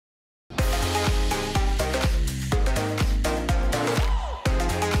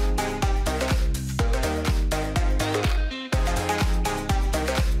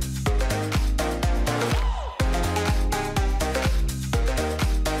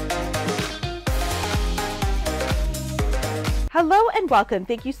Hello and welcome.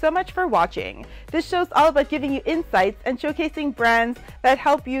 Thank you so much for watching. This show's all about giving you insights and showcasing brands that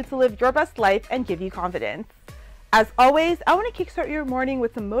help you to live your best life and give you confidence. As always, I want to kickstart your morning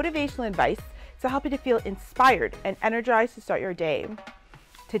with some motivational advice to help you to feel inspired and energized to start your day.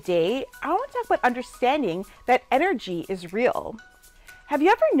 Today, I want to talk about understanding that energy is real. Have you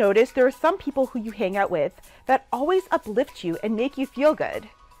ever noticed there are some people who you hang out with that always uplift you and make you feel good?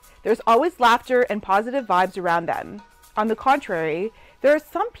 There's always laughter and positive vibes around them. On the contrary, there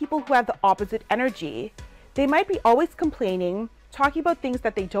are some people who have the opposite energy. They might be always complaining, talking about things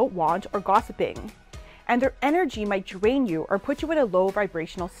that they don't want, or gossiping. And their energy might drain you or put you in a low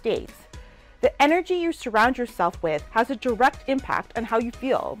vibrational state. The energy you surround yourself with has a direct impact on how you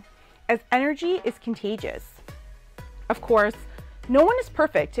feel, as energy is contagious. Of course, no one is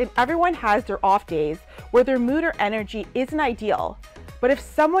perfect and everyone has their off days where their mood or energy isn't ideal. But if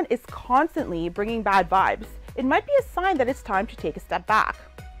someone is constantly bringing bad vibes, it might be a sign that it's time to take a step back.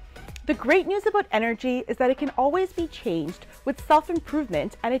 The great news about energy is that it can always be changed with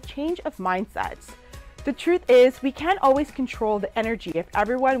self-improvement and a change of mindset. The truth is, we can't always control the energy of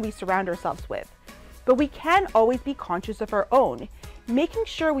everyone we surround ourselves with, but we can always be conscious of our own, making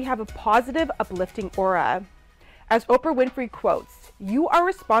sure we have a positive, uplifting aura. As Oprah Winfrey quotes, "You are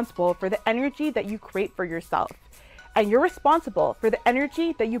responsible for the energy that you create for yourself, and you're responsible for the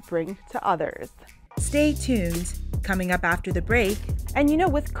energy that you bring to others." Stay tuned. Coming up after the break. And you know,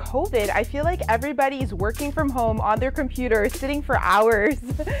 with COVID, I feel like everybody's working from home on their computer, sitting for hours.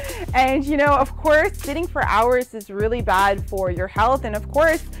 And you know, of course, sitting for hours is really bad for your health. And of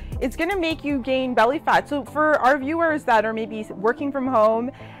course, it's gonna make you gain belly fat. So for our viewers that are maybe working from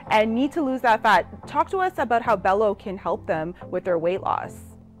home and need to lose that fat, talk to us about how Bello can help them with their weight loss,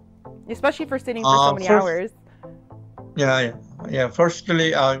 especially for sitting for so many hours.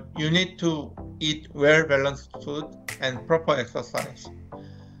 Firstly, you need to eat well-balanced food and proper exercise.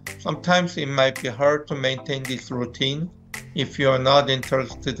 Sometimes it might be hard to maintain this routine if you are not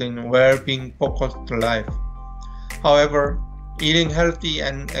interested in well-being focused life. However, eating healthy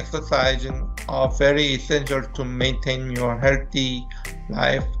and exercising are very essential to maintain your healthy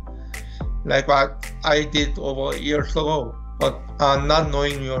life, like what I did over years ago. But not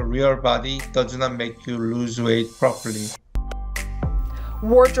knowing your real body does not make you lose weight properly.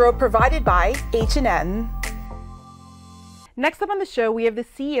 Wardrobe provided by H&M. Next up on the show, we have the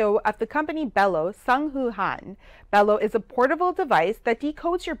CEO of the company Bello, Sungho Han. Bello is a portable device that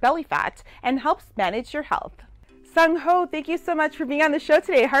decodes your belly fat and helps manage your health. Sungho, thank you so much for being on the show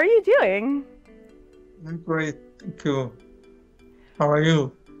today. How are you doing? I'm great, thank you. How are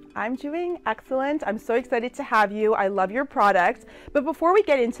you? I'm doing excellent. I'm so excited to have you. I love your product. But before we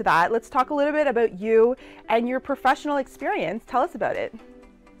get into that, let's talk a little bit about you and your professional experience. Tell us about it.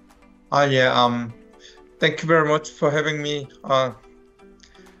 Thank you very much for having me.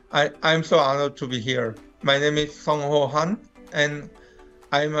 I'm so honored to be here. My name is Sungho Han, and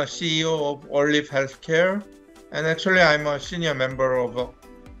I'm a CEO of Olive Healthcare, and actually I'm a senior member of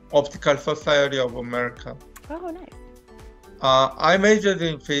Optical Society of America. Oh, nice. I majored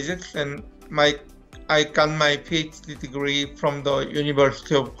in physics, and I got my PhD degree from the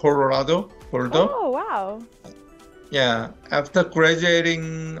University of Colorado, Boulder. Oh, wow. Yeah, after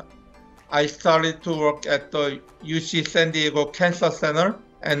graduating, I started to work at the UC San Diego Cancer Center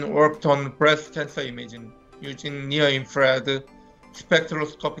and worked on breast cancer imaging using near-infrared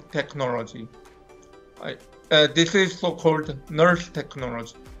spectroscopic technology. This is so-called nurse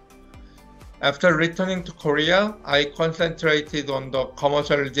technology. After returning to Korea, I concentrated on the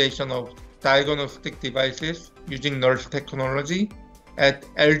commercialization of diagnostic devices using nurse technology at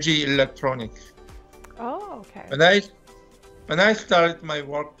LG Electronics. Oh, okay. When I started my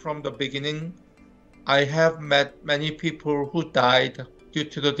work from the beginning, I have met many people who died due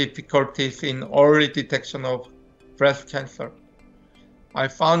to the difficulties in early detection of breast cancer. I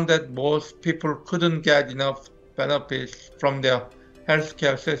found that most people couldn't get enough benefits from their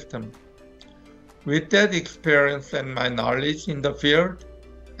healthcare system. With that experience and my knowledge in the field,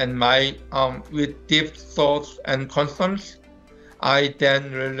 and with deep thoughts and concerns, I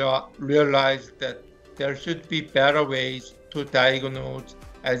then realized that there should be better ways to diagnose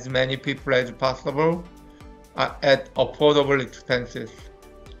as many people as possible at affordable expenses.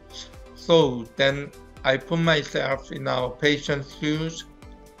 So then I put myself in our patients' shoes,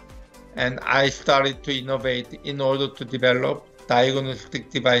 and I started to innovate in order to develop diagnostic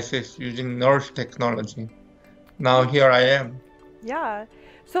devices using nurse technology. Now here I am. Yeah.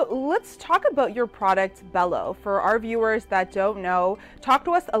 So let's talk about your product, Bello. For our viewers that don't know, talk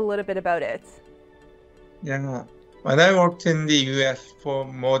to us a little bit about it. Yeah. When I worked in the US for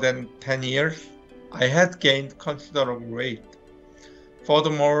more than 10 years, I had gained considerable weight.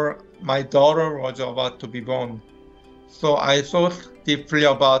 Furthermore, my daughter was about to be born, so I thought deeply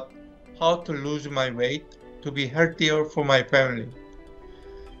about how to lose my weight to be healthier for my family.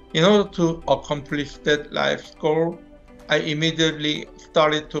 In order to accomplish that life goal, I immediately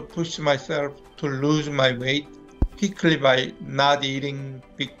started to push myself to lose my weight quickly by not eating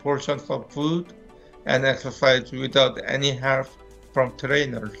big portions of food and exercise without any help from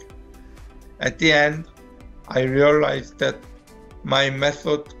trainers. At the end, I realized that my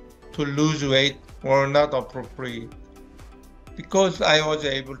method to lose weight were not appropriate because I was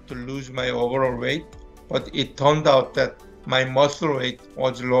able to lose my overall weight, but it turned out that my muscle weight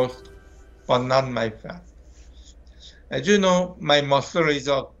was lost, but not my fat. As you know, my muscle is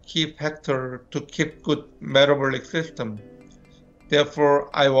a key factor to keep good metabolic system. Therefore,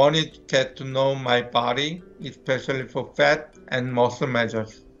 I wanted to get to know my body, especially for fat and muscle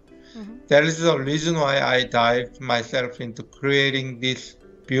measures. That is the reason why I dived myself into creating this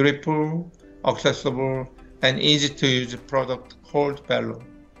beautiful, accessible, and easy to use product called Bello.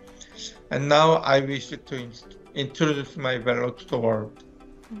 And now I wish to introduce my Bello to the world.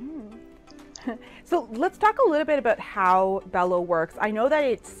 So let's talk a little bit about how Bello works. I know that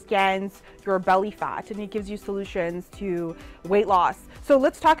it scans your belly fat and it gives you solutions to weight loss. So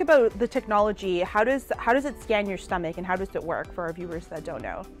let's talk about the technology. How does it scan your stomach and how does it work for our viewers that don't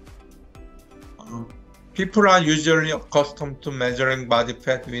know? People are usually accustomed to measuring body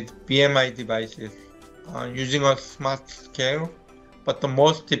fat with BMI devices using a smart scale, but the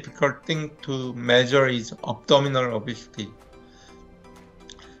most difficult thing to measure is abdominal obesity.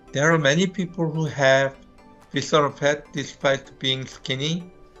 There are many people who have visceral fat despite being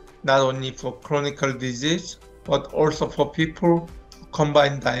skinny, not only for chronic disease, but also for people who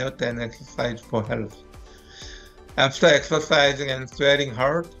combine diet and exercise for health. After exercising and sweating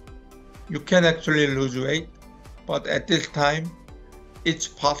hard, you can actually lose weight, but at this time, it's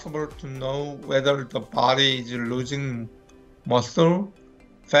possible to know whether the body is losing muscle,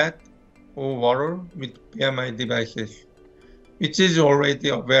 fat, or water with BMI devices, which is already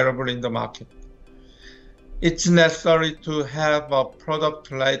available in the market. It's necessary to have a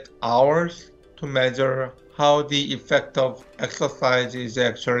product like ours to measure how the effect of exercise is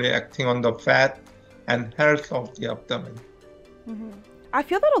actually acting on the fat and health of the abdomen. I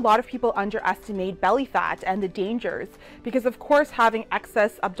feel that a lot of people underestimate belly fat and the dangers because, of course, having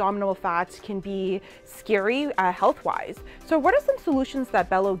excess abdominal fat can be scary health-wise. So what are some solutions that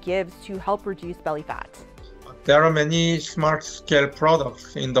Bello gives to help reduce belly fat? There are many smart scale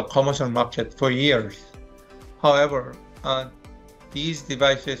products in the commercial market for years. However, these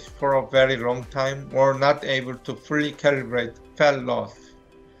devices for a very long time were not able to fully calibrate fat loss.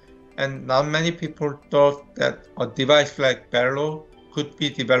 And not many people thought that a device like Bello could be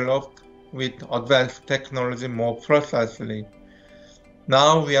developed with advanced technology more precisely.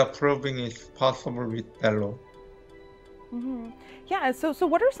 Now we are proving it's possible with Bello. Yeah, so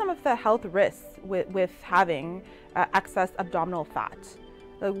what are some of the health risks with having excess abdominal fat?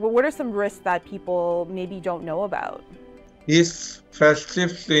 What are some risks that people maybe don't know about? This fat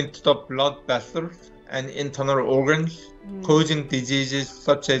slips into the blood vessels and internal organs, causing diseases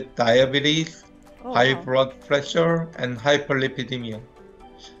such as diabetes, high blood pressure, and hyperlipidemia.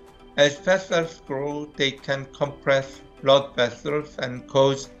 As fat cells grow, they can compress blood vessels and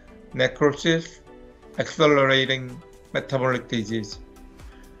cause necrosis, accelerating metabolic disease.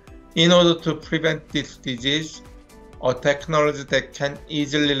 In order to prevent this disease, a technology that can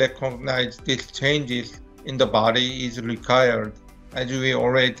easily recognize these changes in the body is required, as we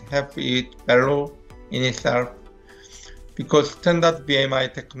already have it Bello in itself, because standard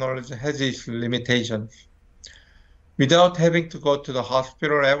BMI technology has its limitations. Without having to go to the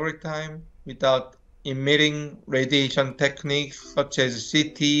hospital every time, without emitting radiation techniques such as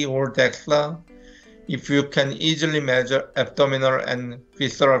CT or DEXA, if you can easily measure abdominal and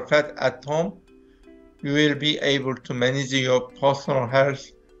visceral fat at home, you will be able to manage your personal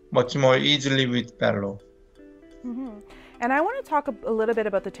health much more easily with Bello. And I want to talk a little bit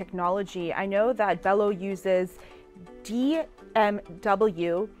about the technology. I know that Bello uses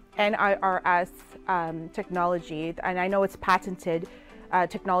DMW NIRS technology, and I know it's patented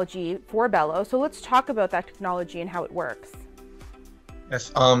technology for Bello. So let's talk about that technology and how it works.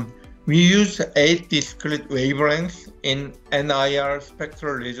 Yes, we use 8 discrete wavelengths in NIR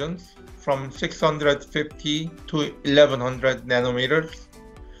spectral regions from 650 to 1100 nanometers.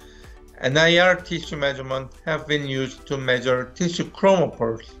 NIR tissue measurements have been used to measure tissue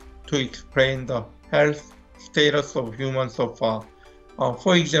chromophores to explain the health status of humans so far.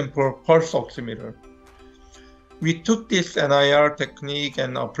 For example, pulse oximeter. We took this NIR technique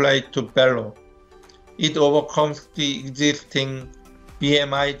and applied it to Bello. It overcomes the existing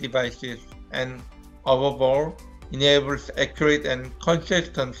BMI devices, and above all, enables accurate and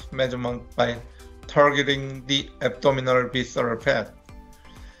consistent measurement by targeting the abdominal visceral fat.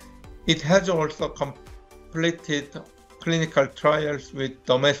 It has also completed clinical trials with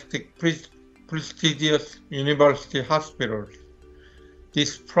domestic prestigious university hospitals.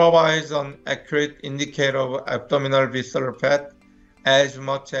 This provides an accurate indicator of abdominal visceral fat as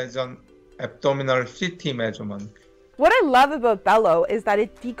much as an abdominal CT measurement. What I love about Bello is that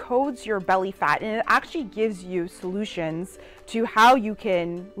it decodes your belly fat and it actually gives you solutions to how you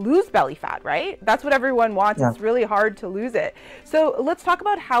can lose belly fat, right? That's what everyone wants. Yeah. It's really hard to lose it. So let's talk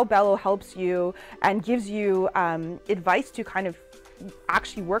about how Bello helps you and gives you advice to kind of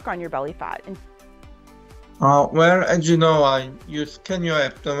actually work on your belly fat. Well, as you know, you scan your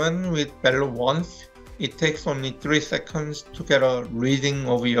abdomen with Bello once. It takes only 3 seconds to get a reading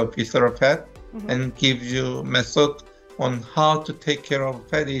of your visceral fat and gives you method on how to take care of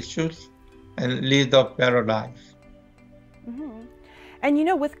fat issues and lead a better life. And you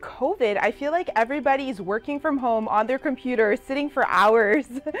know, with COVID, I feel like everybody's working from home on their computer, sitting for hours.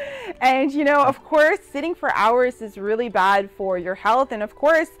 And you know, of course, sitting for hours is really bad for your health. And of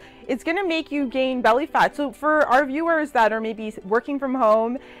course, it's gonna make you gain belly fat. So for our viewers that are maybe working from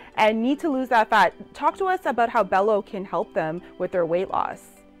home and need to lose that fat, talk to us about how Bello can help them with their weight loss,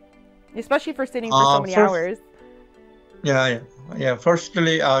 especially for sitting for so many hours. Yeah.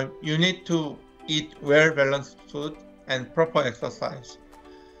 Firstly, you need to eat well-balanced food and proper exercise.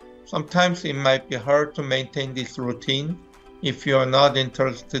 Sometimes it might be hard to maintain this routine if you are not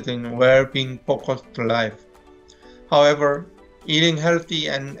interested in well-being focused life. However, eating healthy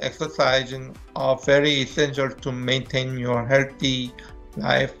and exercising are very essential to maintain your healthy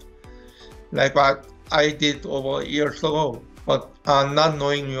life, like what I did over years ago. But not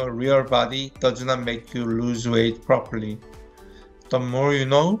knowing your real body does not make you lose weight properly. The more you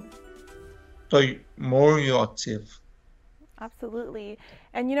know, the more you achieve. Absolutely.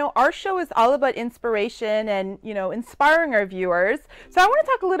 And you know, our show is all about inspiration and, you know, inspiring our viewers. So I want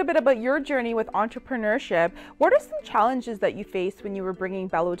to talk a little bit about your journey with entrepreneurship. What are some challenges that you faced when you were bringing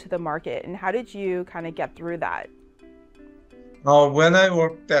Bello to the market, and how did you kind of get through that? When I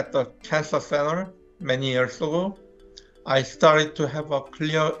worked at the cancer center many years ago, I started to have a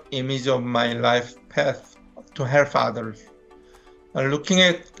clear image of my life path to help others. Looking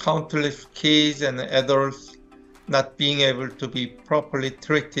at countless kids and adults not being able to be properly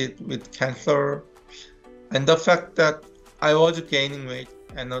treated with cancer, and the fact that I was gaining weight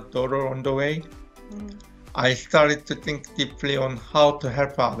and a daughter on the way, I started to think deeply on how to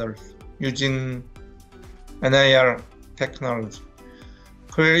help others using NIR technology.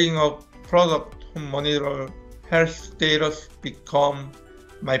 Creating a product to monitor health status became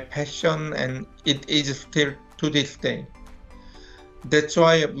my passion, and it is still to this day. That's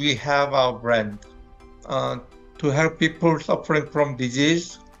why we have our brand. To help people suffering from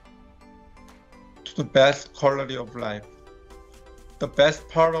disease to the best quality of life. The best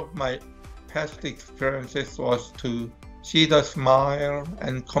part of my past experiences was to see the smile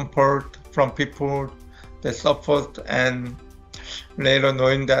and comfort from people that suffered, and later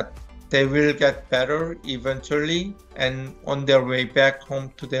knowing that they will get better eventually and on their way back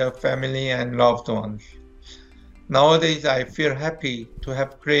home to their family and loved ones. Nowadays, I feel happy to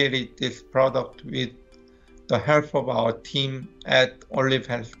have created this product with the help of our team at Olive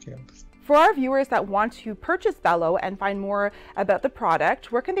Healthcare. For our viewers that want to purchase Bello and find more about the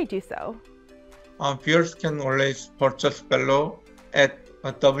product, where can they do so? Viewers can always purchase Bello at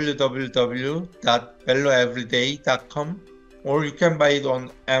www.belloeveryday.com, or you can buy it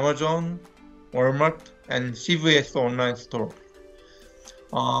on Amazon, Walmart, and CVS online store.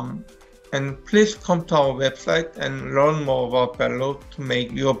 And please come to our website and learn more about Bello to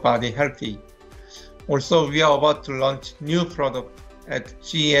make your body healthy. Also, we are about to launch new product at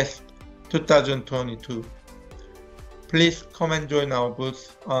CES 2022. Please come and join our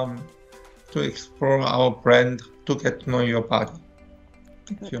booth to explore our brand, to get to know your body.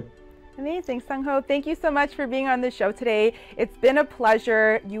 Thank you. Amazing, Sungho. Thank you so much for being on the show today. It's been a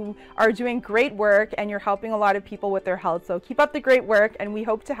pleasure. You are doing great work and you're helping a lot of people with their health. So keep up the great work, and we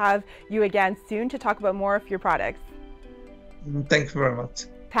hope to have you again soon to talk about more of your products. Thank you very much.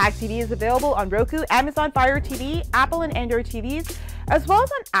 Tag TV is available on Roku, Amazon Fire TV, Apple and Android TVs, as well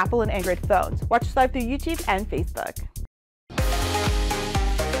as on Apple and Android phones. Watch us live through YouTube and Facebook.